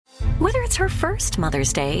Whether it's her first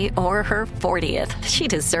Mother's Day or her 40th, she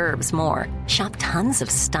deserves more. Shop tons of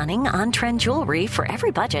stunning on-trend jewelry for every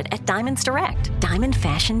budget at Diamonds Direct. Diamond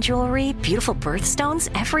fashion jewelry, beautiful birthstones,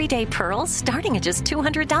 everyday pearls starting at just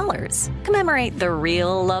 $200. Commemorate the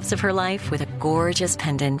real loves of her life with a gorgeous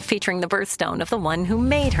pendant featuring the birthstone of the one who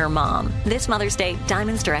made her mom. This Mother's Day,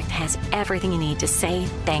 Diamonds Direct has everything you need to say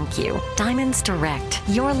thank you. Diamonds Direct.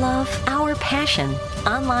 Your love, our passion.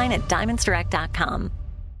 Online at diamondsdirect.com.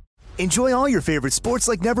 Enjoy all your favorite sports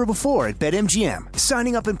like never before at BetMGM.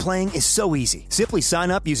 Signing up and playing is so easy. Simply sign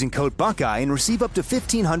up using code Buckeye and receive up to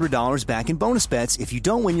 $1,500 back in bonus bets if you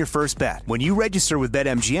don't win your first bet. When you register with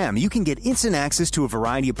BetMGM, you can get instant access to a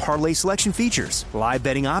variety of parlay selection features, live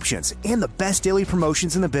betting options, and the best daily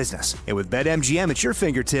promotions in the business. And with BetMGM at your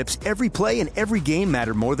fingertips, every play and every game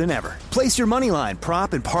matter more than ever. Place your moneyline,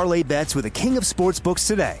 prop, and parlay bets with the king of sportsbooks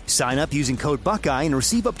today. Sign up using code Buckeye and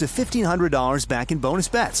receive up to $1,500 back in bonus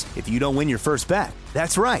bets if you don't win your first bet.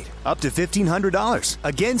 That's right, up to $1,500.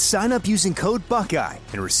 Again, sign up using code Buckeye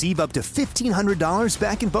and receive up to $1,500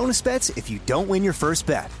 back in bonus bets if you don't win your first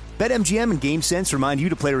bet. BetMGM and GameSense remind you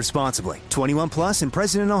to play responsibly. 21 plus and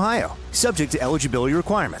present in Ohio. Subject to eligibility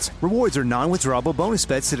requirements. Rewards are non-withdrawable bonus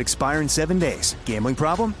bets that expire in 7 days. Gambling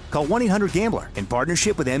problem? Call 1-800-GAMBLER in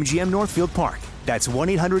partnership with MGM Northfield Park. That's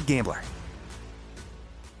 1-800-GAMBLER.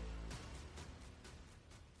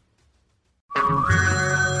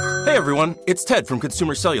 Hey everyone, it's Ted from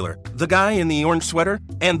Consumer Cellular, the guy in the orange sweater,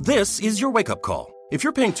 and this is your wake-up call. If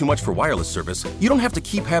you're paying too much for wireless service, you don't have to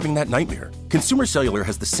keep having that nightmare. Consumer Cellular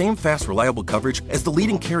has the same fast, reliable coverage as the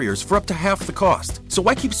leading carriers for up to half the cost. So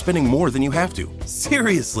why keep spending more than you have to?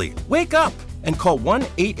 Seriously, wake up and call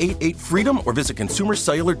 1-888-FREEDOM or visit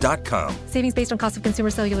consumercellular.com. Savings based on cost of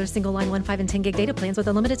Consumer Cellular single line 1, 5, and 10 gig data plans with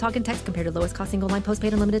unlimited talk and text compared to lowest cost single line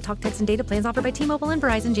postpaid unlimited talk, text, and data plans offered by T-Mobile and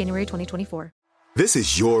Verizon January 2024. This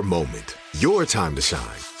is your moment, your time to shine,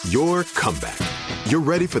 your comeback. You're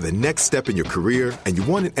ready for the next step in your career, and you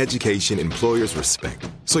want an education employers respect.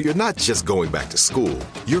 So you're not just going back to school,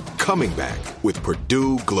 you're coming back with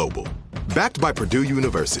Purdue Global. Backed by Purdue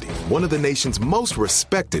University, one of the nation's most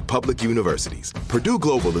respected public universities, Purdue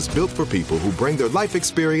Global is built for people who bring their life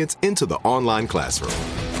experience into the online classroom.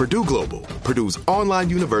 Purdue Global, Purdue's online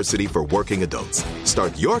university for working adults.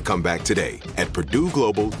 Start your comeback today at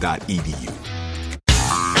purdueglobal.edu.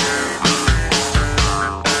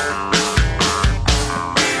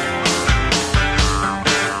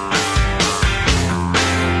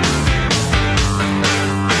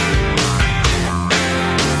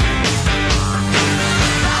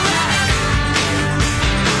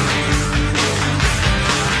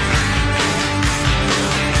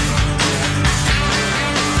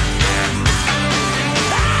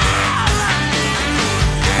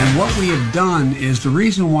 What we have done is the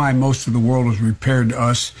reason why most of the world was repaired to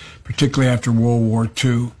us, particularly after World War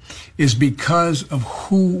II, is because of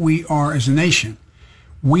who we are as a nation.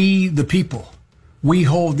 We, the people, we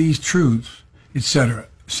hold these truths, etc.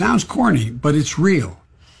 Sounds corny, but it's real.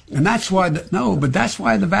 And that's why, that's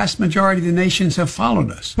why the vast majority of the nations have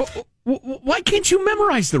followed us. Why can't you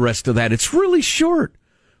memorize the rest of that? It's really short.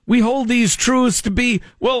 We hold these truths to be,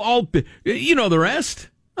 you know the rest.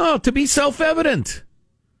 To be self-evident.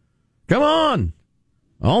 Come on.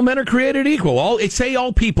 All men are created equal. Say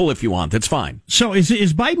all people if you want. That's fine. So is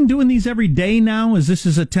Biden doing these every day now? Is this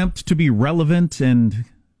his attempt to be relevant and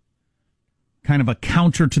kind of a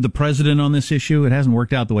counter to the president on this issue? It hasn't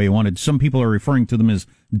worked out the way he wanted. Some people are referring to them as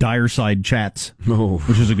dire side chats,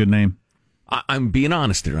 which is a good name. I'm being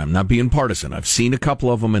honest here. I'm not being partisan. I've seen a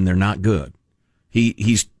couple of them, and they're not good.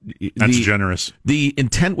 That's generous. The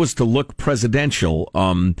intent was to look presidential.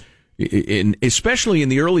 Especially in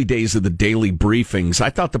the early days of the daily briefings, I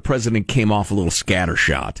thought the president came off a little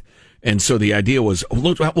scattershot. And so the idea was,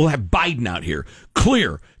 we'll have Biden out here,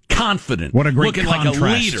 clear, confident, what a great looking contrast.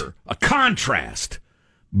 Like a leader, a contrast.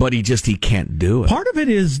 But he can't do it. Part of it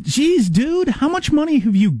is, geez, dude, how much money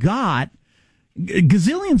have you got?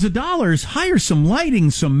 Gazillions of dollars. Hire some lighting,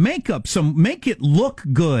 some makeup, make it look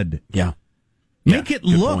good. Yeah. Make it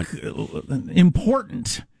look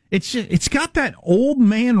important. It's got that old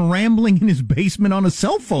man rambling in his basement on a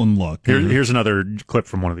cell phone look. Here's another clip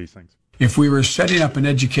from one of these things. If we were setting up an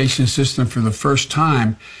education system for the first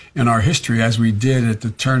time in our history, as we did at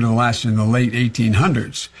the turn of the last in the late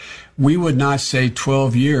 1800s, we would not say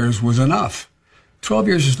 12 years was enough. 12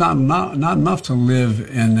 years is not enough to live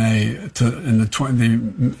in the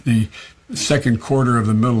second quarter of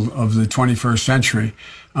the middle of the 21st century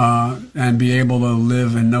and be able to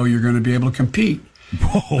live and know you're going to be able to compete.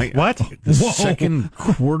 Whoa! What? The second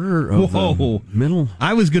quarter of the middle?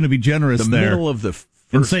 I was going to be generous the there. Middle of the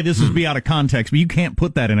and say this is be out of context, but you can't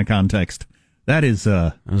put that in a context. That was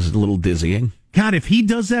a little dizzying. God, if he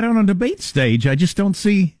does that on a debate stage, I just don't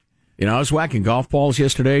see. I was whacking golf balls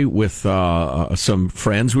yesterday with some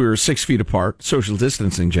friends. We were 6 feet apart, social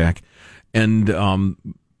distancing, Jack. And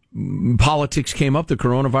politics came up, the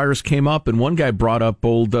coronavirus came up, and one guy brought up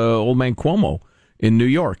old man Cuomo in New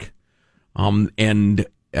York. And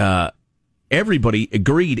everybody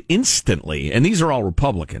agreed instantly, and these are all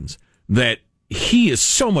Republicans, that he is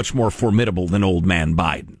so much more formidable than old man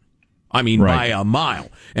Biden. I mean, by a mile.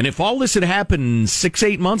 And if all this had happened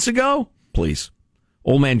 6-8 months ago, please,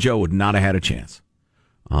 old man Joe would not have had a chance.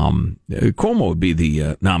 Cuomo would be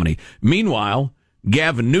the nominee. Meanwhile,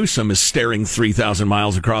 Gavin Newsom is staring 3,000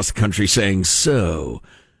 miles across the country saying, so,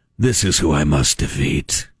 this is who I must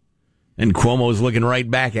defeat. And Cuomo is looking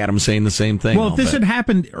right back at him saying the same thing. Well, if this had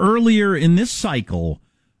happened earlier in this cycle,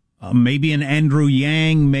 maybe an Andrew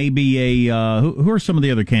Yang, maybe a who are some of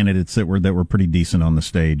the other candidates that were pretty decent on the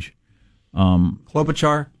stage?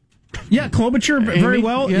 Klobuchar. Yeah, Klobuchar very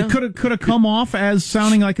well. Yeah. It could have come off as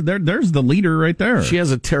sounding like there's the leader right there. She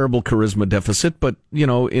has a terrible charisma deficit, but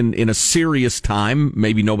in a serious time,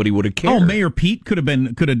 maybe nobody would have cared. Oh, Mayor Pete could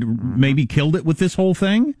have maybe killed it with this whole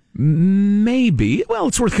thing. Maybe. Well,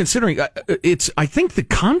 it's worth considering. I think the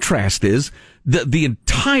contrast is the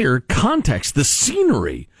entire context, the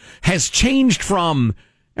scenery has changed from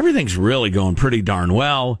everything's really going pretty darn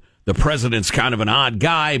well. The president's kind of an odd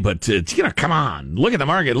guy, but come on, look at the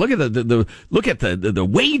market, look at the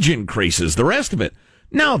wage increases, the rest of it.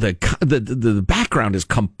 Now the background is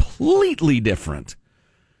completely different,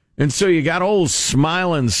 and so you got old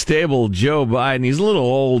smiling, stable Joe Biden. He's a little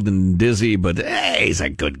old and dizzy, but hey, he's a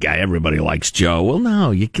good guy. Everybody likes Joe. Well,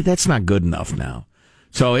 no, that's not good enough now.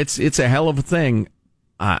 So it's a hell of a thing,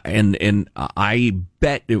 and I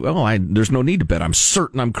bet. Well, there's no need to bet. I'm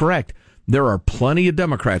certain I'm correct. There are plenty of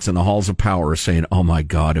Democrats in the halls of power saying, oh, my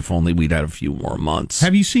God, if only we'd had a few more months.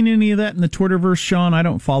 Have you seen any of that in the Twitterverse, Sean? I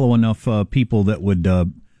don't follow enough people that would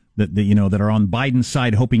that are on Biden's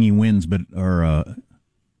side hoping he wins, but are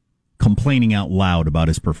complaining out loud about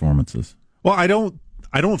his performances. Well, I don't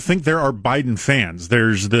think there are Biden fans.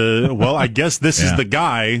 There's I guess this is the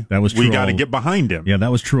guy that was true. We got to get behind him. Yeah,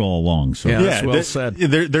 that was true all along. So that's well said.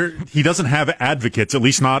 He doesn't have advocates, at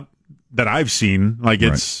least not that I've seen. Like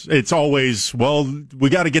it's always, we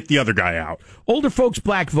got to get the other guy out. Older folks,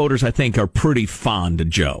 black voters, I think, are pretty fond of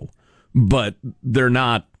Joe, but they're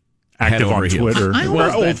not active on Twitter.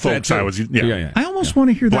 Old folks, I almost want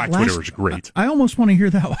to hear Black that. Twitter is great. I almost want to hear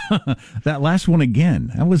that that last one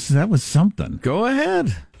again. That was something. Go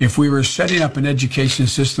ahead. If we were setting up an education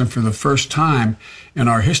system for the first time in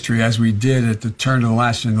our history, as we did at the turn of the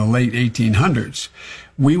last in the late 1800s,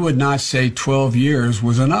 we would not say 12 years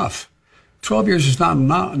was enough. 12 years is not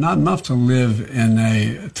enough to live in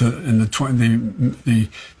the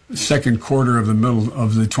second quarter of the middle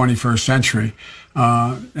of the 21st century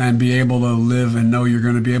and be able to live and know you're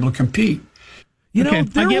going to be able to compete. I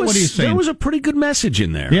get what he's saying. There was a pretty good message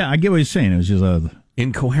in there. Yeah, I get what he's saying. It was just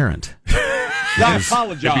incoherent. I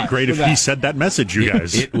apologize. It'd be great if he said that message you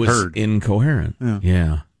guys it was heard. Incoherent.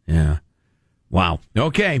 Yeah. Wow.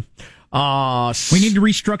 Okay. We need to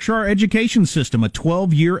restructure our education system. A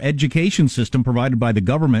 12-year education system provided by the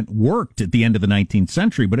government worked at the end of the 19th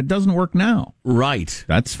century, but it doesn't work now. Right.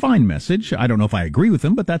 That's a fine message. I don't know if I agree with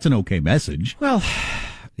him, but that's an okay message. Well,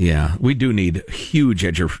 yeah, we do need huge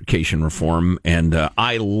education reform, and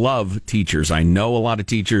I love teachers. I know a lot of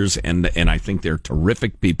teachers, and I think they're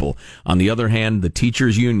terrific people. On the other hand, the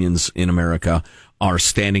teachers' unions in America are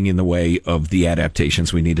standing in the way of the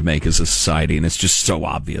adaptations we need to make as a society, and it's just so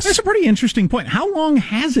obvious. That's a pretty interesting point. How long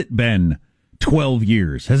has it been? 12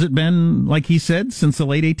 years. Has it been, like he said, since the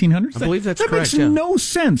late 1800s? I believe that's correct. That makes no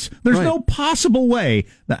sense. There's no possible way,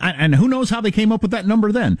 and who knows how they came up with that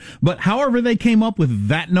number then, but however they came up with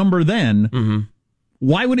that number then,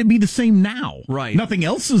 why would it be the same now? Right. Nothing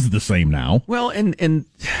else is the same now. Well, and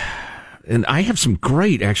I have some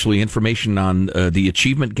great, actually, information on the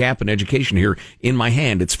achievement gap in education here in my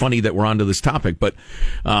hand. It's funny that we're onto this topic, but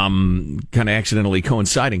kind of accidentally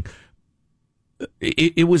coinciding.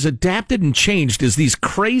 It was adapted and changed as these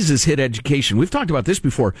crazes hit education. We've talked about this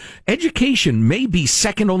before. Education may be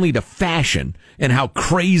second only to fashion and how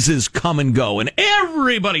crazes come and go. And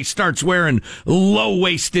everybody starts wearing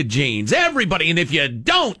low-waisted jeans. Everybody. And if you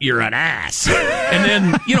don't, you're an ass. And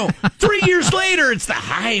then, 3 years later, it's the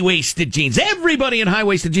high-waisted jeans. Everybody in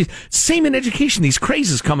high-waisted jeans. Same in education. These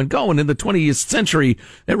crazes come and go. And in the 20th century,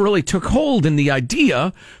 it really took hold in the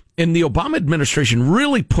idea. And the Obama administration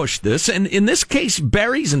really pushed this. And in this case,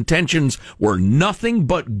 Barry's intentions were nothing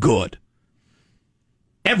but good.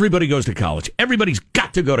 Everybody goes to college. Everybody's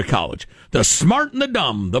got to go to college. The smart and the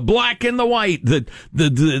dumb, the black and the white, the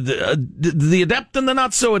adept and the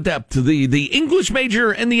not so adept, the English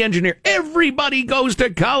major and the engineer. Everybody goes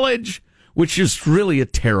to college, which is really a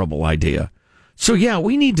terrible idea. So yeah,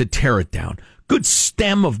 we need to tear it down. Good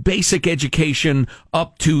stem of basic education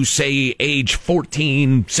up to, say, age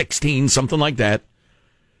 14, 16, something like that.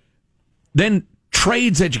 Then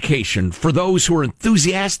trades education for those who are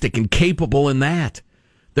enthusiastic and capable in that.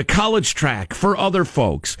 The college track for other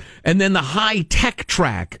folks. And then the high-tech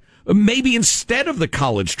track, maybe instead of the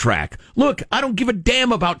college track. Look, I don't give a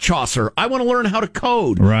damn about Chaucer. I want to learn how to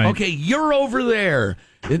code. Right. Okay, you're over there.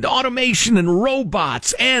 And automation and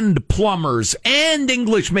robots and plumbers and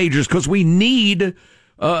English majors, because we need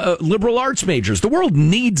liberal arts majors. The world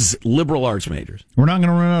needs liberal arts majors. We're not going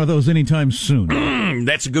to run out of those anytime soon.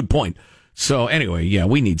 That's a good point. So anyway, yeah,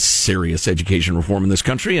 we need serious education reform in this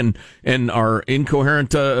country, and our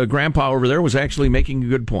incoherent grandpa over there was actually making a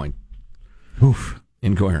good point. Oof.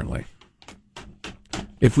 Incoherently.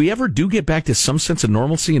 If we ever do get back to some sense of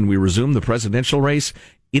normalcy and we resume the presidential race,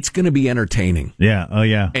 it's going to be entertaining. Yeah, oh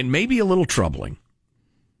yeah. And maybe a little troubling.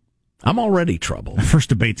 I'm already troubled. The first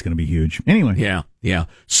debate's going to be huge. Anyway. Yeah.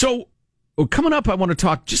 So, coming up, I want to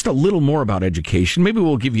talk just a little more about education. Maybe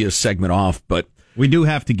we'll give you a segment off, but we do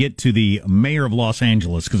have to get to the mayor of Los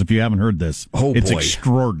Angeles, because if you haven't heard this, it's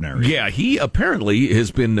extraordinary. Yeah, he apparently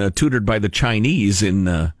has been tutored by the Chinese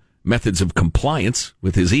in methods of compliance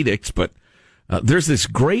with his edicts, but there's this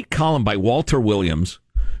great column by Walter Williams,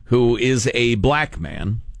 who is a black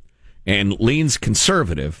man and leans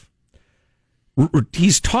conservative.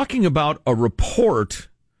 He's talking about a report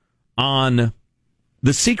on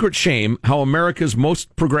the secret shame, how America's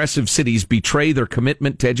most progressive cities betray their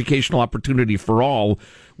commitment to educational opportunity for all,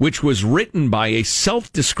 which was written by a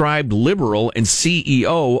self-described liberal and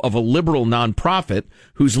CEO of a liberal nonprofit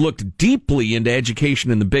who's looked deeply into education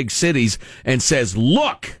in the big cities and says,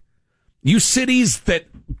 look, you cities that,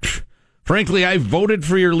 frankly, I voted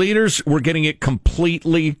for your leaders, we're getting it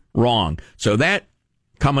completely wrong. So that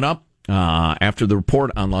coming up after the report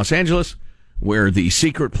on Los Angeles, where the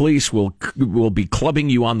secret police will be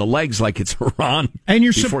clubbing you on the legs like it's Iran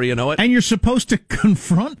before you know it. And you're supposed to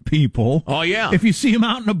confront people. Oh, yeah. If you see them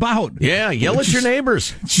out and about. Yeah, yell at your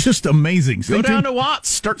neighbors. It's just amazing. Go down to Watts,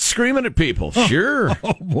 start screaming at people. Sure.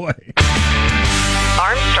 Oh, boy.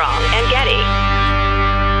 Armstrong and Getty.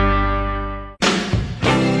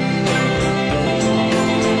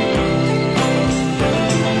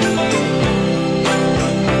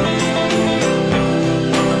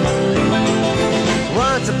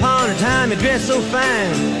 Once upon a time you dressed so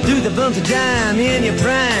fine, threw the bumps of dime in your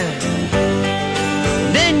prime.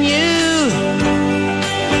 Then you...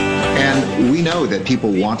 And we know that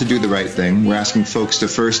people want to do the right thing. We're asking folks to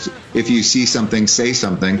first, if you see something, say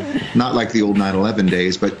something. Not like the old 9/11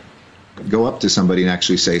 days, but go up to somebody and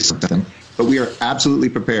actually say something. But we are absolutely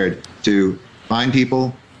prepared to find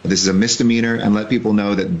people. This is a misdemeanor, and let people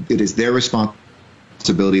know that it is their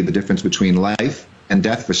responsibility. The difference between life and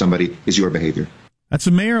death for somebody is your behavior. That's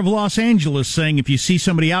the mayor of Los Angeles saying if you see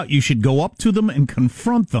somebody out, you should go up to them and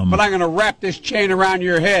confront them. But I'm going to wrap this chain around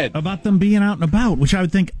your head. About them being out and about, which I would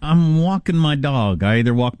think, I'm walking my dog. I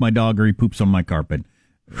either walk my dog or he poops on my carpet.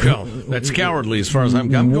 Well, that's cowardly as far as I'm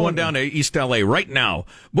going down to East L.A. right now.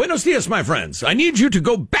 Buenos dias, my friends. I need you to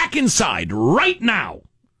go back inside right now.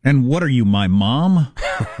 And what are you, my mom?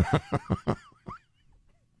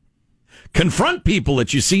 Confront people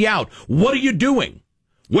that you see out. What are you doing?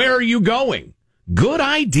 Where are you going? Good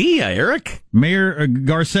idea, Eric. Mayor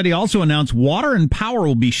Garcetti also announced water and power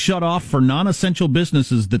will be shut off for non-essential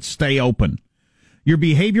businesses that stay open. Your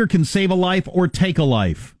behavior can save a life or take a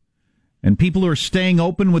life. And people who are staying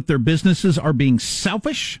open with their businesses are being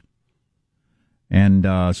selfish. And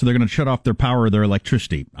so they're going to shut off their power or their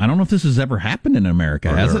electricity. I don't know if this has ever happened in America,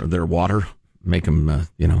 has it? Their water, make them,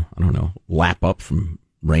 lap up from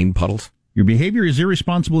rain puddles. Your behavior is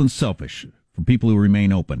irresponsible and selfish for people who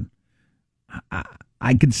remain open.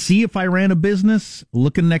 I could see if I ran a business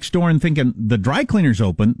looking next door and thinking, the dry cleaner's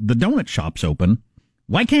open, the donut shop's open.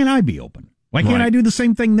 Why can't I be open? Why can't I do the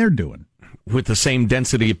same thing they're doing? With the same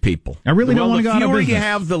density of people. I really don't want to go out of business. The fewer you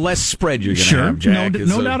have, the less spread you're going to have, Jack.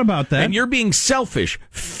 No doubt about that. And you're being selfish,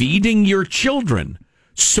 feeding your children,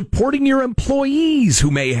 supporting your employees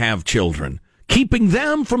who may have children, keeping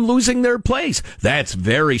them from losing their place. That's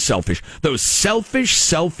very selfish. Those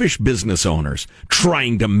selfish business owners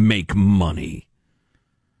trying to make money.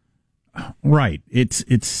 Right. It's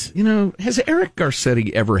has Eric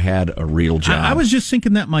Garcetti ever had a real job? I was just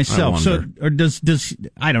thinking that myself. So, or does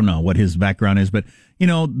I don't know what his background is, but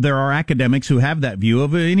there are academics who have that view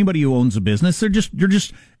of anybody who owns a business. They're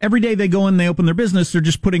just every day they go in, they open their business, they're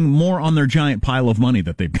just putting more on their giant pile of money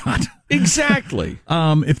that they've got. Exactly.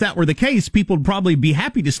 If that were the case, people would probably be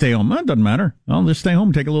happy to stay home. That doesn't matter. I'll just stay home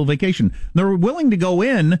and take a little vacation. They're willing to go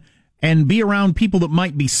in and be around people that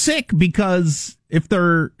might be sick, because if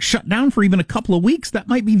they're shut down for even a couple of weeks, that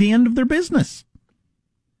might be the end of their business.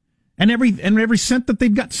 And every cent that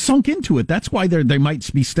they've got sunk into it, that's why they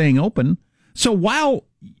might be staying open. So while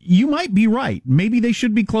you might be right, maybe they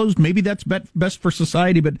should be closed, maybe that's best for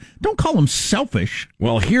society, but don't call them selfish.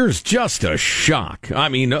 Well, here's just a shock. I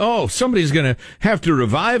mean, somebody's going to have to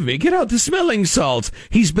revive me. Get out the smelling salts.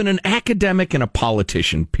 He's been an academic and a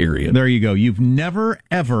politician, period. There you go. You've never,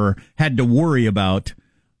 ever had to worry about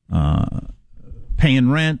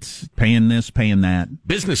paying rent, paying this, paying that.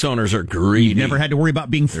 Business owners are greedy. You never had to worry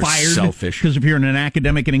about being fired. Selfish. Because if you're an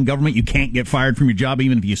academic and in government, you can't get fired from your job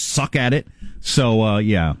even if you suck at it. So,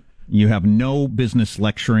 you have no business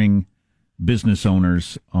lecturing business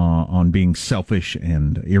owners on being selfish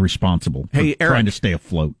and irresponsible. Hey, Eric, trying to stay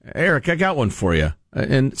afloat. Eric, I got one for you.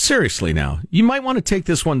 And seriously now, you might want to take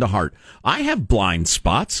this one to heart. I have blind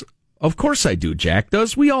spots. Of course I do. Jack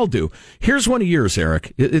does. We all do. Here's one of yours,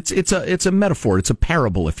 Eric. It's a metaphor. It's a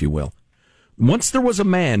parable, if you will. Once there was a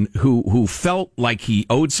man who felt like he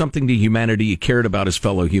owed something to humanity. He cared about his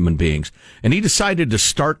fellow human beings, and he decided to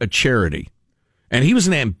start a charity. And he was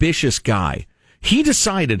an ambitious guy. He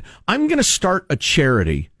decided, I'm going to start a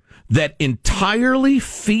charity that entirely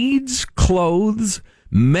feeds, clothes,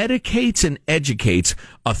 medicates, and educates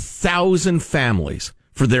 1,000 families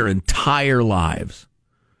for their entire lives.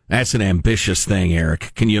 That's an ambitious thing,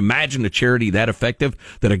 Eric. Can you imagine a charity that effective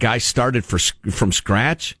that a guy started from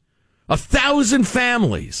scratch? 1,000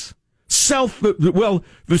 families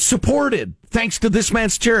supported thanks to this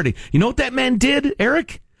man's charity. You know what that man did,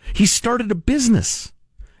 Eric? He started a business,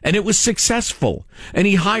 and it was successful, and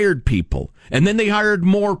he hired people, and then they hired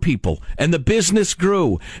more people, and the business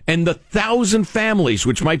grew, and the 1,000 families,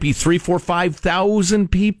 which might be 3,000, 4,000,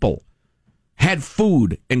 5,000 people, had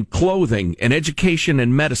food and clothing and education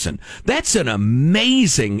and medicine. That's an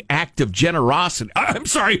amazing act of generosity. I'm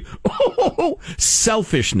sorry,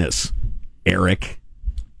 selfishness, Eric.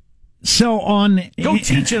 So go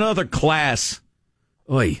teach another class.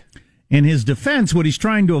 Oy. In his defense, what he's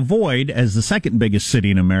trying to avoid as the second biggest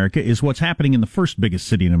city in America is what's happening in the first biggest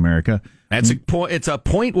city in America. It's a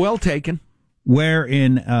point well taken. Where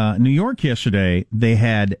in New York yesterday, they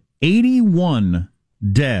had 81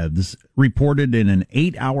 deaths reported in an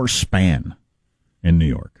 8-hour span in New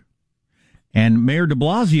York. And Mayor de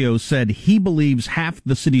Blasio said he believes half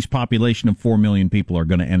the city's population of 4 million people are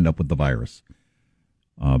going to end up with the virus.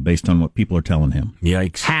 Based on what people are telling him.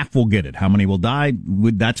 Yikes. Half will get it. How many will die?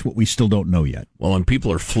 That's what we still don't know yet. Well, and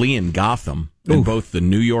people are fleeing Gotham, and both the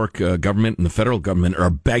New York government and the federal government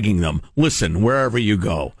are begging them, listen, wherever you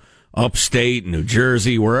go, upstate, New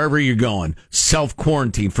Jersey, wherever you're going,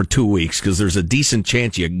 self-quarantine for 2 weeks, because there's a decent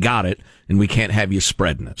chance you got it, and we can't have you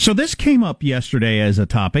spreading it. So this came up yesterday as a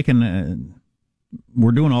topic, and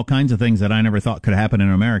we're doing all kinds of things that I never thought could happen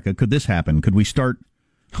in America. Could this happen? Could we start...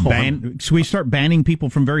 So we start banning people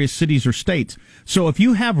from various cities or states. So if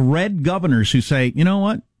you have red governors who say, you know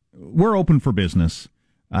what, we're open for business.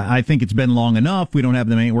 I think it's been long enough. We don't have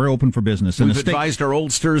them. We're open for business. We've advised our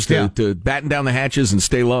oldsters to batten down the hatches and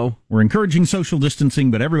stay low. We're encouraging social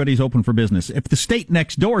distancing, but everybody's open for business. If the state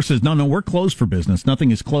next door says, no, we're closed for business.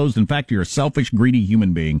 Nothing is closed. In fact, you're a selfish, greedy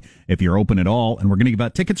human being if you're open at all. And we're going to give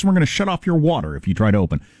out tickets and we're going to shut off your water if you try to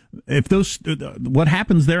open. What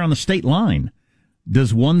happens there on the state line?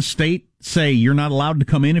 Does one state say you're not allowed to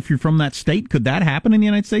come in if you're from that state? Could that happen in the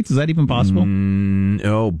United States? Is that even possible?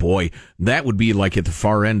 Oh, boy. That would be like at the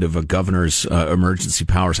far end of a governor's emergency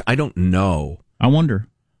powers. I don't know. I wonder.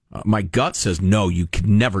 My gut says no, you could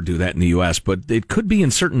never do that in the U.S., but it could be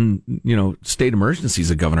in certain, state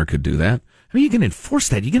emergencies a governor could do that. How are you going to enforce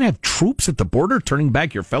that? You going to have troops at the border turning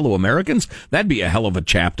back your fellow Americans? That'd be a hell of a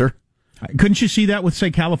chapter. Couldn't you see that with,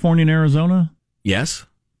 say, California and Arizona? Yes.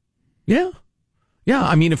 Yeah. Yeah,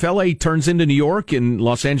 I mean, if L.A. turns into New York and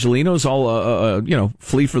Los Angelinos all,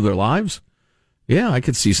 flee for their lives, yeah, I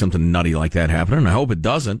could see something nutty like that happening. I hope it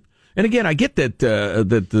doesn't. And again, I get that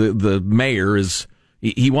that the mayor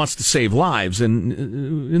he wants to save lives, and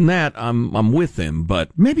in that I'm with him.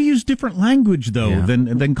 But maybe use different language though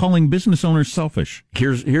than calling business owners selfish.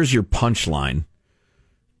 Here's your punchline.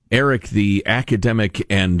 Eric, the academic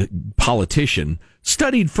and politician,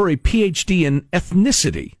 studied for a PhD in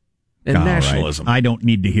ethnicity. and All nationalism. Right. I don't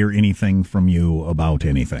need to hear anything from you about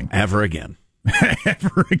anything. Ever again.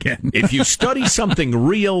 Ever again. If you study something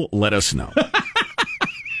real, let us know.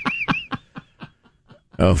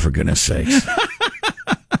 Oh, for goodness sakes.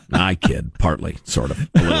 I kid, partly, sort of,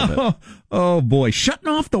 a little bit. Oh, boy. Shutting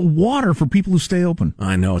off the water for people who stay open.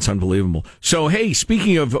 I know, it's unbelievable. So, hey,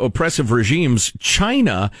 speaking of oppressive regimes,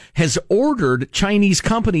 China has ordered Chinese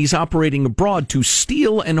companies operating abroad to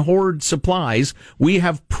steal and hoard supplies. We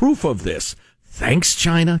have proof of this. Thanks,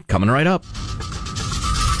 China. Coming right up.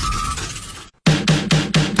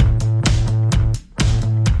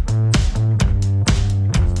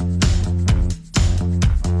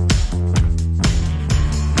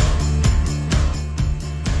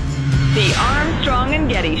 The Armstrong and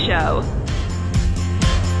Getty Show.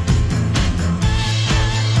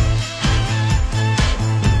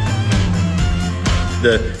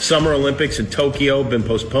 The Summer Olympics in Tokyo have been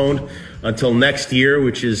postponed until next year,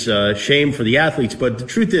 which is a shame for the athletes. But the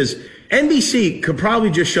truth is, NBC could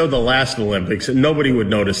probably just show the last Olympics and nobody would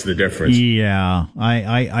notice the difference. Yeah,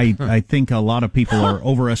 I think a lot of people are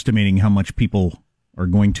overestimating how much people are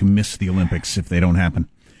going to miss the Olympics if they don't happen.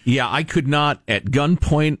 Yeah, I could not at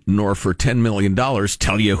gunpoint nor for $10 million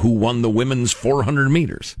tell you who won the women's 400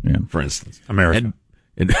 meters, for instance. America.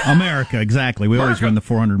 America, exactly. We always run the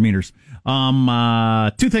 400 meters.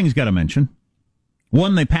 Two things got to mention.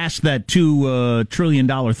 One, they passed that $2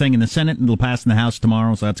 trillion thing in the Senate, and it'll pass in the House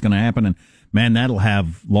tomorrow, so that's going to happen. And, man, that'll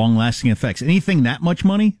have long-lasting effects. Anything that much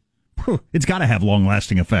money, it's got to have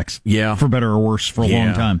long-lasting effects. Yeah. For better or worse, for a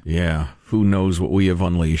long time. Yeah. Who knows what we have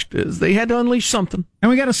unleashed? They had to unleash something. And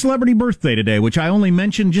we got a celebrity birthday today, which I only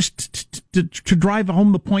mentioned just to drive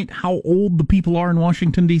home the point how old the people are in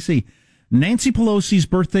Washington, D.C. Nancy Pelosi's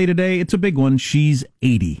birthday today, it's a big one. She's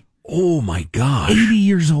 80. Oh, my gosh. 80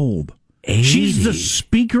 years old. 80. She's the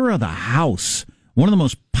Speaker of the House. One of the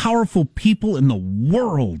most powerful people in the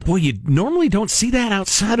world. Boy, you normally don't see that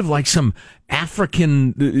outside of like some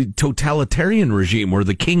African totalitarian regime where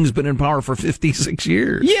the king's been in power for 56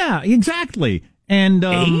 years. Yeah, exactly. And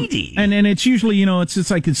 80. And it's usually,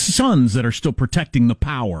 it's like his sons that are still protecting the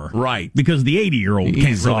power. Really? Because the 80-year-old can't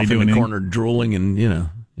He's really off do in the anything. corner drooling and,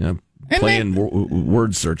 playing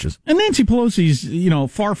word searches. And Nancy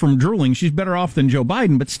Pelosi's, far from drooling. She's better off than Joe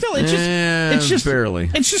Biden, but still, it's just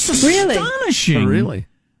barely. It's just astonishing. Really?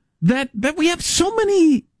 That we have so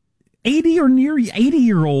many 80 or near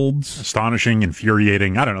 80-year-olds. Astonishing,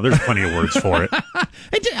 infuriating. I don't know. There's plenty of words for it.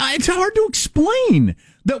 It's hard to explain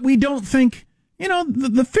that we don't think,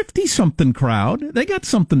 the 50-something crowd, they got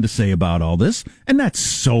something to say about all this, and that's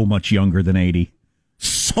so much younger than 80.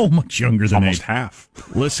 So much younger than almost 80. half.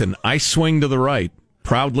 Listen, I swing to the right,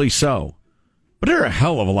 proudly so. But there are a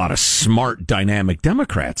hell of a lot of smart, dynamic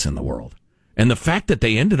Democrats in the world. And the fact that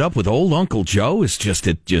they ended up with old Uncle Joe it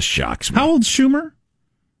just shocks me. How old's Schumer?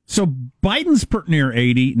 So Biden's near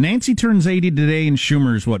 80. Nancy turns 80 today, and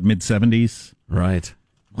Schumer's, mid-70s? Right.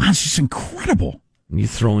 Wow, it's just incredible. You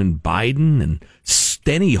throw in Biden and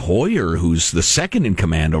Steny Hoyer, who's the second in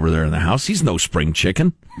command over there in the House. He's no spring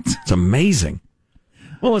chicken. It's amazing.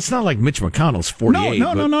 Well, it's not like Mitch McConnell's 48.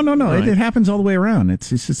 No. Right. It happens all the way around.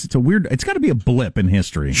 It's a weird. It's got to be a blip in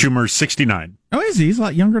history. Schumer's 69. Oh, is he? He's a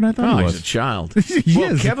lot younger than I thought he was. He's a child. He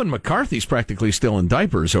is. Kevin McCarthy's practically still in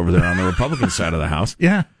diapers over there on the Republican side of the House.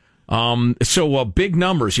 Yeah. So big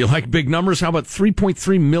numbers. You like big numbers? How about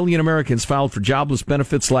 3.3 million Americans filed for jobless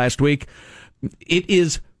benefits last week? It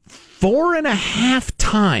is 4.5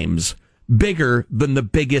 times bigger than the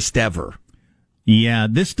biggest ever. Yeah,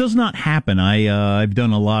 this does not happen. I've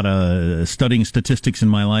done a lot of studying statistics in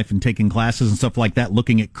my life and taking classes and stuff like that,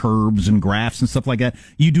 looking at curves and graphs and stuff like that.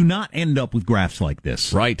 You do not end up with graphs like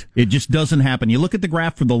this. Right. It just doesn't happen. You look at the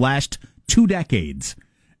graph for the last 2 decades,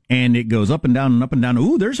 and it goes up and down and up and down.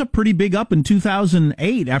 Ooh, there's a pretty big up in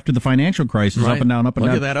 2008 after the financial crisis. Right. Up and down, up and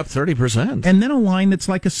down. Look at that, up 30%. And then a line that's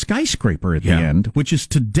like a skyscraper at the end, which is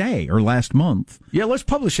today or last month. Yeah, let's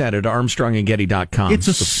publish that at ArmstrongandGetty.com. It's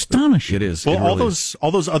astonishing. It is. Well, it really is.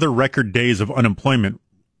 all those other record days of unemployment,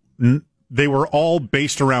 they were all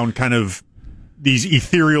based around kind of these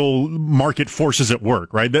ethereal market forces at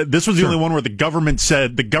work, right? This was the only one where the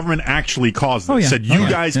government actually caused this. Said, you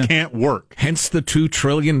guys can't work. Hence the $2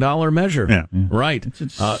 trillion measure. Yeah. Right.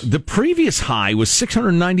 The previous high was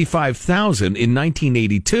 695,000 in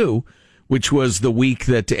 1982, which was the week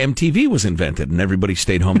that MTV was invented and everybody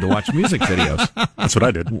stayed home to watch music videos. That's what I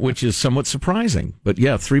did. Which is somewhat surprising. But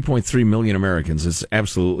yeah, 3.3 million Americans is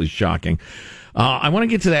absolutely shocking. I want to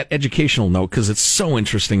get to that educational note because it's so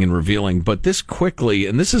interesting and revealing. But this quickly,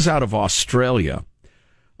 and this is out of Australia.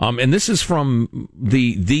 And this is from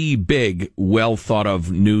the big, well thought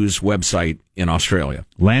of news website in Australia.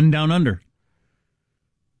 Land Down Under.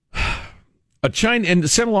 And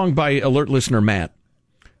sent along by alert listener Matt.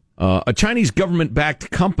 A Chinese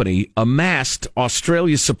government-backed company amassed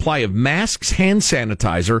Australia's supply of masks, hand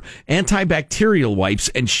sanitizer, antibacterial wipes,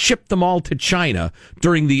 and shipped them all to China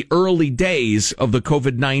during the early days of the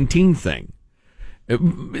COVID-19 thing.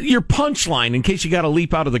 Your punchline, in case you got to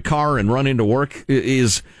leap out of the car and run into work,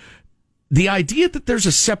 is the idea that there's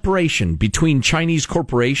a separation between Chinese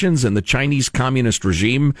corporations and the Chinese communist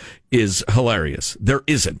regime is hilarious. There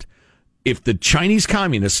isn't. If the Chinese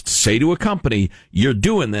communists say to a company, you're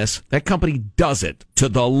doing this, that company does it to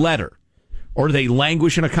the letter. Or they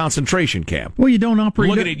languish in a concentration camp. Well, you don't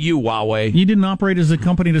operate... Looking at you, Huawei. You didn't operate as a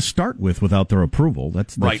company to start with without their approval.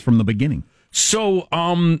 That's right from the beginning. So,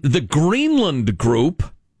 the Greenland Group,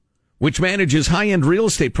 which manages high-end real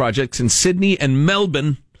estate projects in Sydney and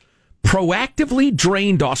Melbourne, proactively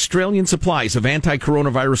drained Australian supplies of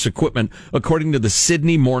anti-coronavirus equipment, according to the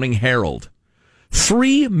Sydney Morning Herald.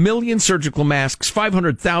 3 million surgical masks,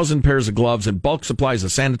 500,000 pairs of gloves, and bulk supplies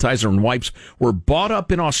of sanitizer and wipes were bought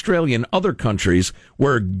up in Australia and other countries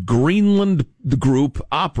where Greenland Group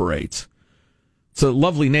operates. It's a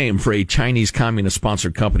lovely name for a Chinese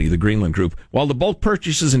communist-sponsored company, the Greenland Group. While the bulk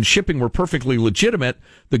purchases and shipping were perfectly legitimate,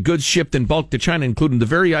 the goods shipped in bulk to China, including the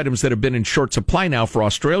very items that have been in short supply now for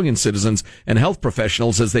Australian citizens and health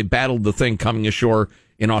professionals as they battled the thing coming ashore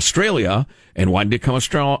in Australia. And why did it come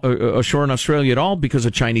ashore in Australia at all? Because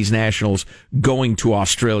of Chinese nationals going to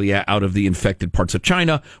Australia out of the infected parts of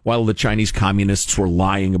China, while the Chinese communists were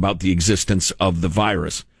lying about the existence of the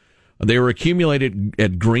virus. They were accumulated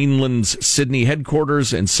at Greenland's Sydney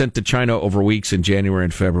headquarters and sent to China over weeks in January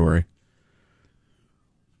and February.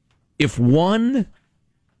 If only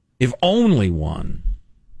one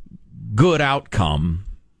good outcome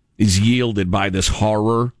is yielded by this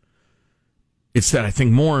horror, it's that I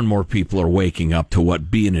think more and more people are waking up to what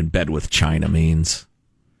being in bed with China means.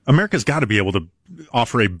 America's got to be able to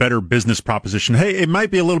offer a better business proposition. Hey, it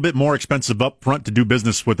might be a little bit more expensive up front to do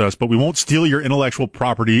business with us, but we won't steal your intellectual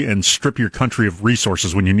property and strip your country of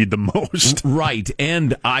resources when you need them most. Right.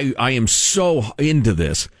 And I am so into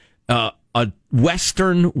this. A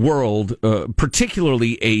Western world,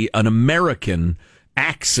 particularly an American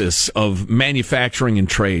axis of manufacturing and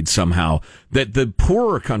trade somehow, that the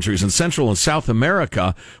poorer countries in Central and South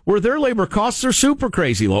America, where their labor costs are super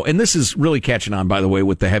crazy low, and this is really catching on, by the way,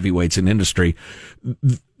 with the heavyweights in industry,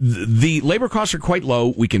 the labor costs are quite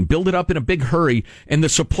low. We can build it up in a big hurry, and the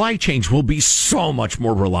supply chains will be so much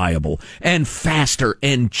more reliable and faster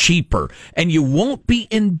and cheaper, and you won't be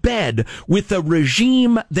in bed with a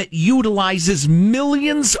regime that utilizes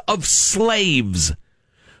millions of slaves.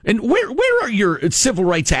 And where are your civil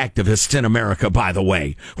rights activists in America, by the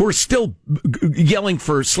way, who are still yelling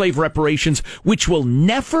for slave reparations, which will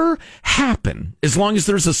never happen as long as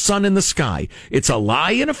there's a sun in the sky? It's a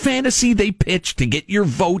lie and a fantasy they pitch to get your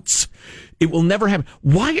votes. It will never happen.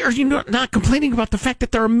 Why are you not complaining about the fact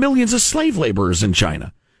that there are millions of slave laborers in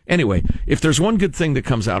China? Anyway, if there's one good thing that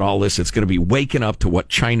comes out of all this, it's going to be waking up to what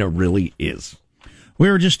China really is. We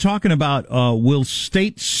were just talking about, will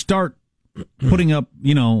states start putting up,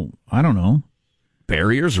 I don't know.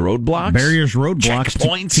 Barriers, roadblocks,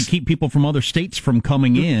 checkpoints to keep people from other states from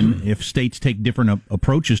coming in if states take different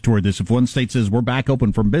approaches toward this. If one state says we're back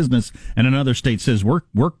open from business and another state says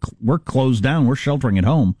we're closed down, we're sheltering at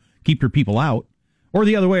home, keep your people out. Or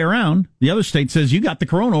the other way around, the other state says, you got the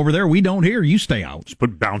corona over there, we don't here, you stay out. Just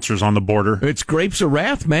put bouncers on the border. It's grapes of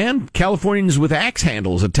wrath, man. Californians with axe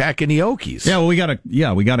handles attacking the Okies. Yeah, well,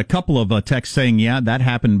 we got a couple of texts saying, that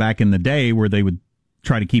happened back in the day where they would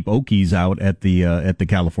try to keep Okies out at the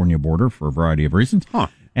California border for a variety of reasons. Huh.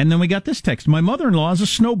 And then we got this text. My mother-in-law is a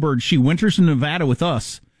snowbird. She winters in Nevada with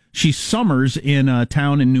us. She summers in a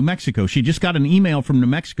town in New Mexico. She just got an email from New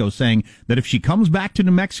Mexico saying that if she comes back to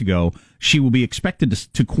New Mexico, she will be expected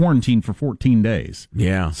to quarantine for 14 days.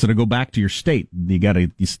 Yeah. So to go back to your state,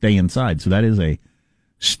 you stay inside. So that is a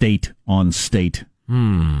state-on-state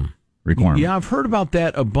requirement. Yeah, I've heard about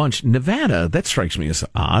that a bunch. Nevada, that strikes me as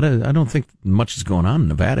odd. I don't think much is going on in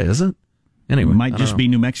Nevada, is it? Anyway, it might just be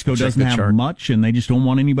New Mexico doesn't have much, and they just don't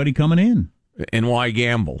want anybody coming in. And why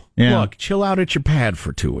gamble? Yeah. Look, chill out at your pad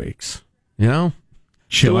for 2 weeks.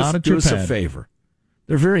 Chill out at your pad. Do us a favor.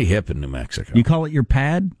 They're very hip in New Mexico. You call it your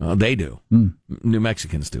pad? They do. New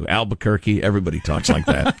Mexicans do. Albuquerque, everybody talks like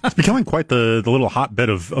that. It's becoming quite the little hotbed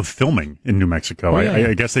of filming in New Mexico. Oh, yeah.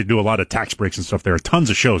 I guess they do a lot of tax breaks and stuff there. Tons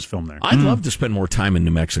of shows filmed there. I'd love to spend more time in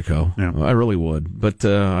New Mexico. Yeah. I really would. But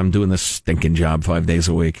I'm doing this stinking job 5 days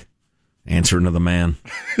a week, answering to the man.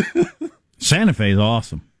 Santa Fe is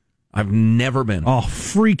awesome. I've never been. Oh,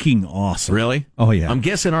 freaking awesome. Really? Oh, yeah. I'm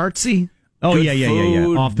guessing artsy. Oh, Good yeah.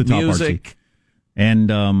 food, Off the top music. artsy.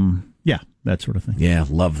 And, yeah, that sort of thing. Yeah,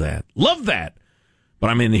 love that. Love that. But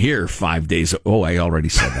I'm in here 5 days. Oh, I already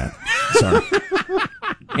said that. Sorry.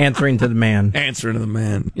 Answering to the man. Answering to the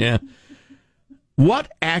man, yeah.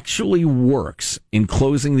 What actually works in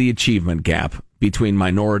closing the achievement gap between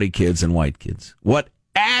minority kids and white kids? What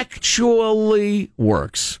actually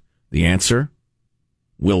works? The answer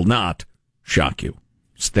will not shock you.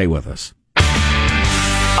 Stay with us.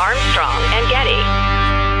 Armstrong and Getty.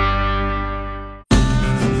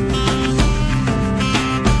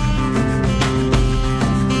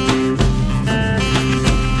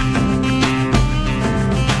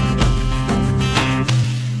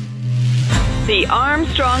 The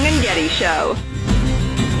Armstrong and Getty Show.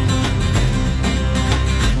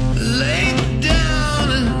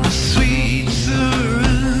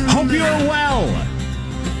 Hope you're well.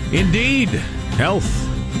 Indeed. Health.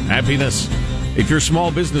 Happiness. If you're a small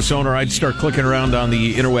business owner, I'd start clicking around on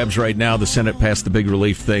the interwebs right now. The Senate passed the big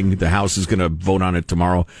relief thing. The House is going to vote on it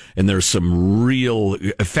tomorrow. And there's some real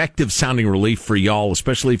effective sounding relief for y'all,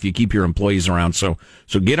 especially if you keep your employees around. So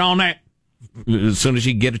get on that as soon as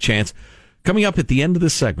you get a chance. Coming up at the end of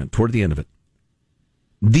this segment, toward the end of it,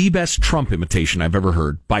 the best Trump imitation I've ever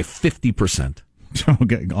heard by 50%.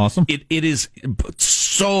 Okay, awesome. It is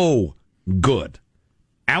so good.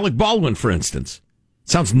 Alec Baldwin, for instance,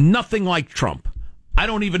 sounds nothing like Trump. I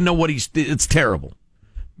don't even know what it's terrible.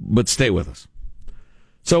 But stay with us.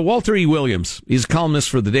 So Walter E. Williams, he's a columnist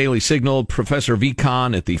for the Daily Signal, professor of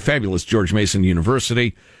econ at the fabulous George Mason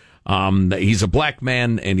University. He's a black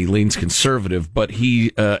man and he leans conservative, but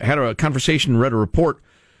he had a conversation, read a report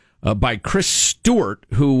by Chris Stewart,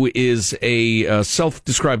 who is a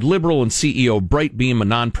self-described liberal and CEO of Brightbeam, a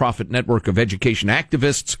nonprofit network of education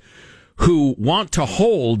activists who want to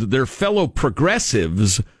hold their fellow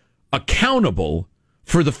progressives accountable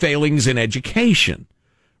for the failings in education.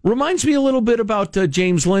 Reminds me a little bit about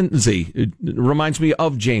James Lindsay. It reminds me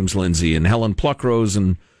of James Lindsay and Helen Pluckrose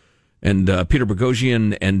and Peter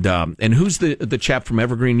Boghossian and who's the chap from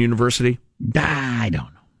Evergreen University? I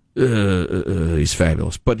don't know. He's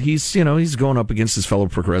fabulous, but he's going up against his fellow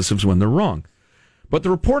progressives when they're wrong. But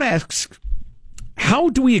the report asks, how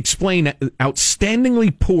do we explain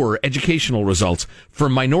outstandingly poor educational results for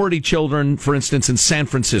minority children, for instance, in San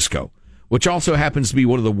Francisco, which also happens to be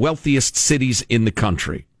one of the wealthiest cities in the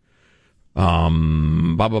country?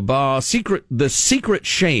 The Secret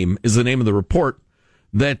Shame is the name of the report.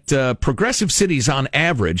 That progressive cities on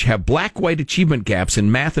average have black-white achievement gaps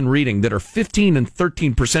in math and reading that are 15 and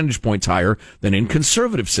 13 percentage points higher than in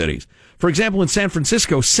conservative cities. For example, in San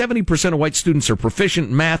Francisco, 70% of white students are proficient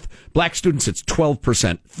in math. Black students, it's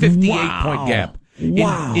 12%. 58-point gap.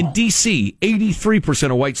 Wow. In D.C.,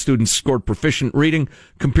 83% of white students scored proficient reading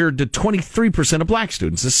compared to 23% of black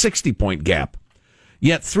students, a 60-point gap.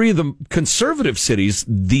 Yet three of the conservative cities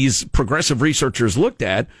these progressive researchers looked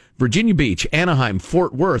at, Virginia Beach, Anaheim,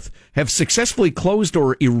 Fort Worth, have successfully closed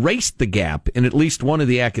or erased the gap in at least one of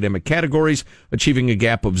the academic categories, achieving a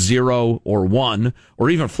gap of 0 or 1, or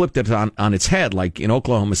even flipped it on its head. Like in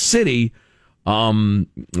Oklahoma City,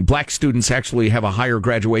 black students actually have a higher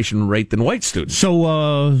graduation rate than white students. So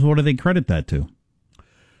what do they credit that to?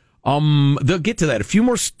 They'll get to that. A few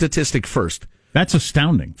more statistics first. That's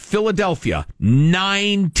astounding. Philadelphia,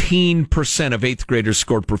 19% of eighth graders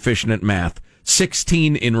scored proficient at math,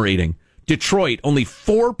 16 in reading. Detroit, only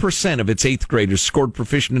 4% of its eighth graders scored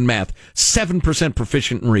proficient in math, 7%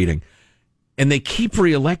 proficient in reading. And they keep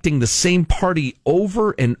reelecting the same party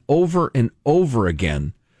over and over and over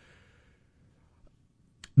again.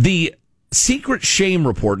 The Secret Shame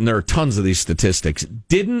report, and there are tons of these statistics,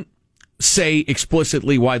 didn't say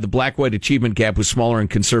explicitly why the black-white achievement gap was smaller in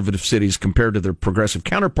conservative cities compared to their progressive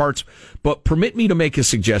counterparts, but permit me to make a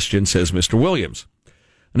suggestion, says Mr. Williams.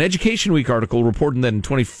 An Education Week article reported that in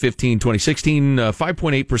 2015-2016,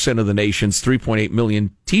 5.8% of the nation's 3.8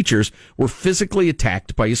 million teachers were physically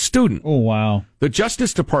attacked by a student. Oh, wow. The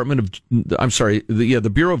the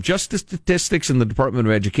Bureau of Justice Statistics and the Department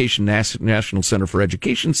of Education National Center for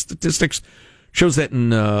Education Statistics shows that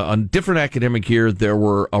in a different academic year, there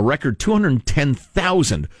were a record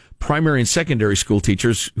 210,000 primary and secondary school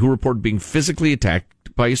teachers who reported being physically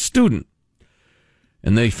attacked by a student.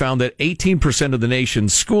 And they found that 18% of the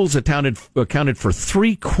nation's schools accounted for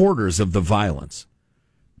 3/4 of the violence.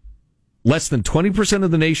 Less than 20%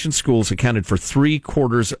 of the nation's schools accounted for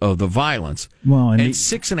 3/4 of the violence. Well, and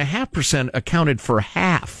 6.5% accounted for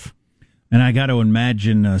half. And I got to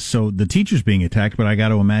imagine, so the teacher's being attacked, but I got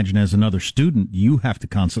to imagine as another student, you have to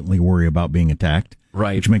constantly worry about being attacked.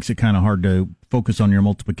 Right. Which makes it kind of hard to focus on your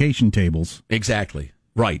multiplication tables. Exactly.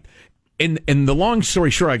 Right. And the long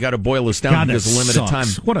story short, I got to boil this down because of limited time.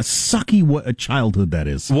 What a sucky childhood that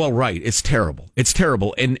is. Well, right. It's terrible. It's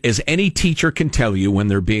terrible. And as any teacher can tell you when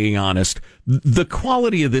they're being honest, the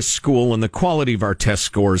quality of this school and the quality of our test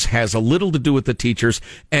scores has a little to do with the teachers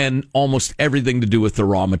and almost everything to do with the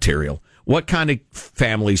raw material. What kind of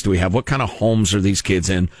families do we have? What kind of homes are these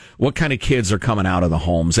kids in? What kind of kids are coming out of the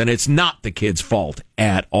homes? And it's not the kids' fault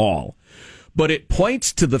at all. But it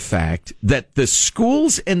points to the fact that the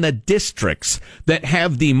schools and the districts that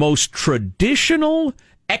have the most traditional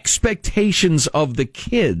expectations of the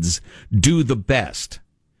kids do the best.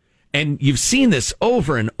 And you've seen this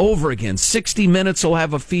over and over again. 60 Minutes will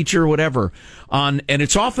have a feature, whatever, and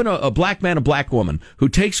it's often a black man, a black woman who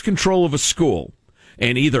takes control of a school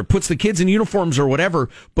and either puts the kids in uniforms or whatever,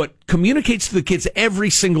 but communicates to the kids every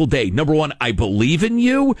single day. Number one, I believe in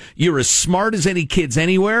you. You're as smart as any kids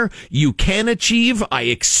anywhere. You can achieve. I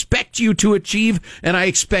expect you to achieve, and I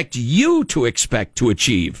expect you to expect to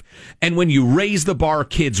achieve. And when you raise the bar,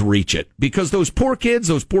 kids reach it. Because those poor kids,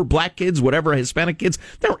 those poor black kids, whatever, Hispanic kids,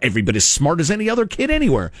 they're every bit as smart as any other kid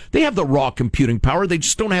anywhere. They have the raw computing power. They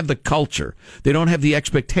just don't have the culture. They don't have the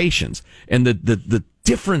expectations. And the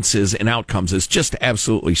differences in outcomes is just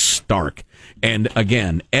absolutely stark. And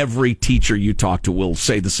again, every teacher you talk to will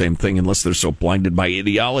say the same thing unless they're so blinded by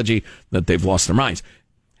ideology that they've lost their minds.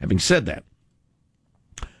 Having said that,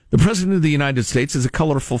 the President of the United States is a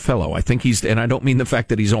colorful fellow. I think and I don't mean the fact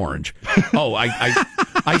that he's orange. Oh,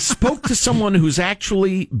 I spoke to someone who's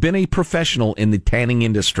actually been a professional in the tanning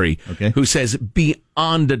industry, who says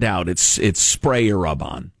beyond a doubt it's spray or rub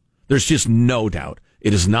on. There's just no doubt.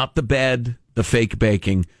 It is not the bed, the fake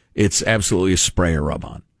baking. It's absolutely a spray or rub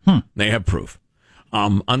on. They have proof.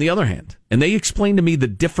 On the other hand, and they explained to me the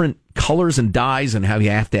different colors and dyes and how you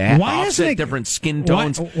have to offset different skin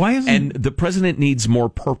tones. And the president needs more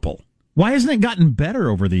purple. Why hasn't it gotten better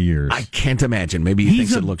over the years? I can't imagine. Maybe he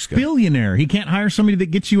thinks it looks good. He's a billionaire. He can't hire somebody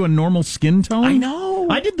that gets you a normal skin tone? I know.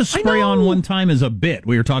 I did the spray on one time as a bit.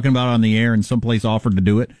 We were talking about it on the air, and someplace offered to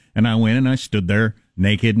do it. And I went and I stood there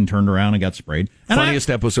naked and turned around and got sprayed. And Funniest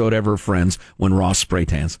episode ever of Friends when Ross spray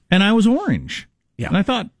tans. And I was orange. Yeah. And I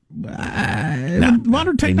thought,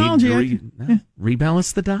 modern technology.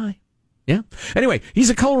 Rebalance the dye. Yeah. Anyway, he's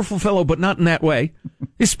a colorful fellow, but not in that way.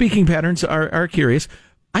 His speaking patterns are curious.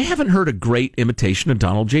 I haven't heard a great imitation of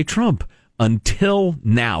Donald J. Trump until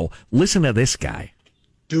now. Listen to this guy.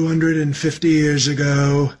 250 years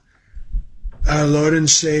ago, our Lord and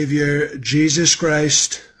Savior, Jesus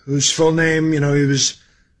Christ, whose full name,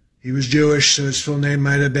 he was Jewish, so his full name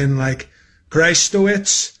might have been like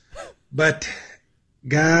Christowitz, but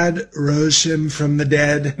God rose him from the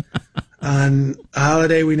dead on a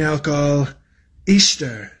holiday we now call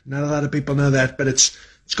Easter. Not a lot of people know that, but it's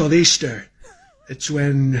called Easter. It's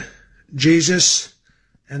when Jesus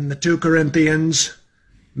and the 2 Corinthians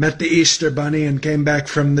met the Easter bunny and came back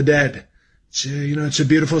from the dead. It's a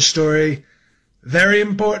beautiful story. Very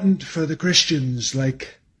important for the Christians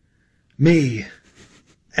like me.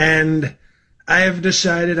 And I have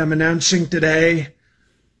decided, I'm announcing today,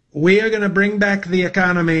 we are going to bring back the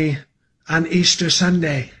economy on Easter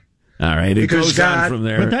Sunday. All right, it goes on from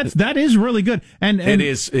there. But that is really good. And it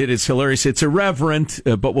is hilarious. It's irreverent,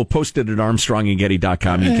 but we'll post it at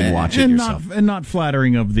ArmstrongandGetty.com. You can watch it yourself. And not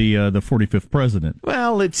flattering of the 45th president.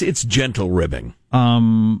 Well, it's gentle ribbing.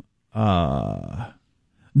 That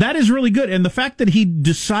is really good. And the fact that he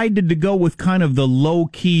decided to go with kind of the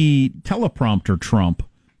low-key teleprompter Trump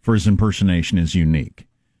for his impersonation is unique,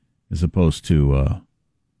 as opposed to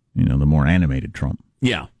the more animated Trump.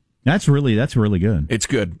 Yeah. That's really good. It's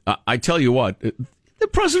good. I tell you what, the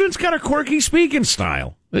president's got a quirky speaking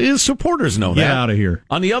style. His supporters know that. Get out of here.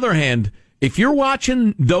 On the other hand, if you're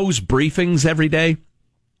watching those briefings every day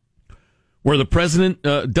where the president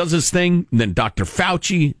does his thing, and then Dr.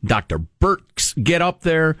 Fauci, Dr. Birx get up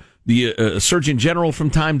there, the Surgeon General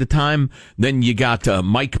from time to time, then you got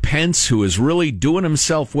Mike Pence, who is really doing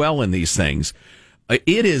himself well in these things.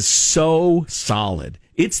 It is so solid.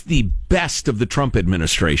 It's the best of the Trump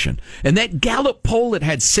administration. And that Gallup poll that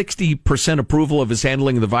had 60% approval of his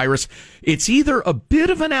handling of the virus, it's either a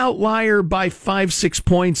bit of an outlier by 5-6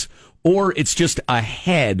 points, or it's just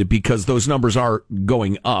ahead because those numbers are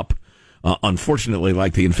going up, unfortunately,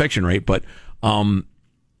 like the infection rate. But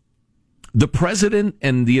the president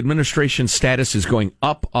and the administration status is going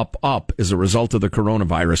up, up, up as a result of the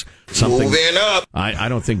coronavirus. Something moving up. I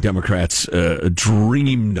don't think Democrats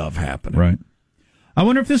dreamed of happening. Right. I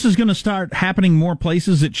wonder if this is going to start happening more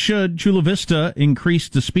places. It should. Chula Vista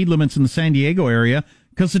increased the speed limits in the San Diego area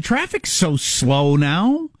because the traffic's so slow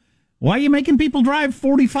now. Why are you making people drive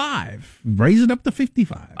 45? Raise it up to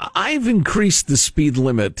 55. I've increased the speed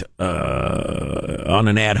limit on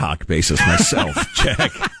an ad hoc basis myself,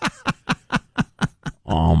 Jack.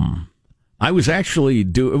 I was actually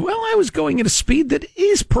I was going at a speed that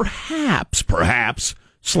is perhaps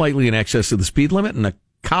slightly in excess of the speed limit, and a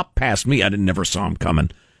cop passed me. I never saw him coming.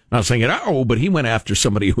 I was thinking, but he went after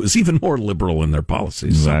somebody who was even more liberal in their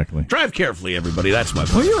policies. Exactly. So drive carefully, everybody. That's my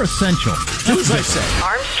point. Well, you're essential. Do as I say.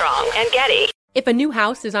 Armstrong and Getty. If a new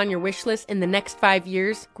house is on your wish list in the next 5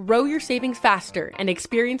 years, grow your savings faster and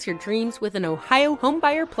experience your dreams with an Ohio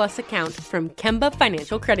Homebuyer Plus account from Kemba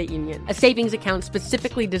Financial Credit Union. A savings account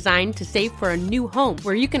specifically designed to save for a new home,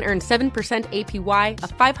 where you can earn 7% APY,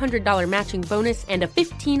 a $500 matching bonus, and a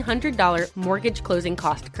 $1,500 mortgage closing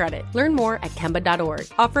cost credit. Learn more at Kemba.org.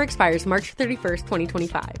 Offer expires March 31st,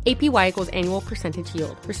 2025. APY equals annual percentage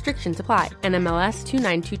yield. Restrictions apply. NMLS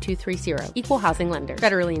 292230. Equal housing lender.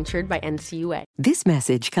 Federally insured by NCUA. This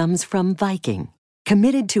message comes from Viking,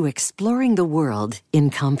 committed to exploring the world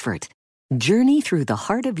in comfort. Journey through the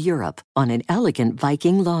heart of Europe on an elegant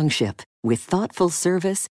Viking longship with thoughtful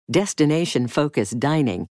service, destination-focused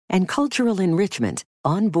dining, and cultural enrichment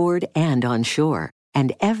on board and on shore.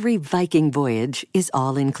 And every Viking voyage is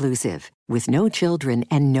all-inclusive, with no children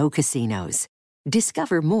and no casinos.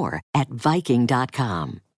 Discover more at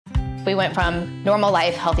Viking.com. We went from normal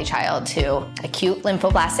life, healthy child to acute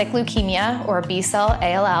lymphoblastic leukemia, or B-cell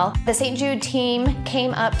ALL. The St. Jude team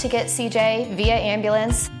came up to get CJ via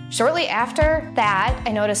ambulance. Shortly after that,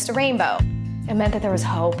 I noticed a rainbow. It meant that there was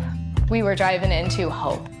hope. We were driving into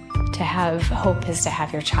hope. To have hope is to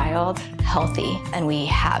have your child healthy, and we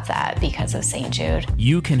have that because of St. Jude.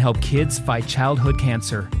 You can help kids fight childhood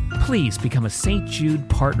cancer. Please become a St. Jude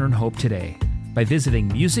Partner in Hope today by visiting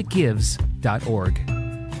musicgives.org.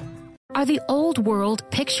 Are the old world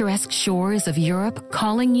picturesque shores of Europe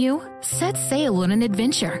calling you? Set sail on an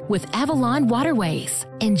adventure with Avalon Waterways.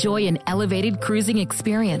 Enjoy an elevated cruising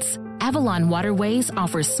experience. Avalon Waterways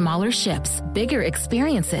offers smaller ships, bigger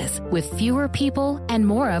experiences, with fewer people and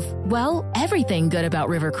more of, well, everything good about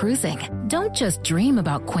river cruising. Don't just dream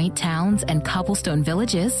about quaint towns and cobblestone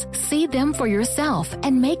villages. See them for yourself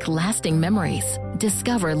and make lasting memories.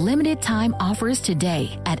 Discover limited time offers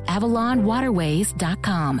today at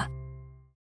AvalonWaterways.com.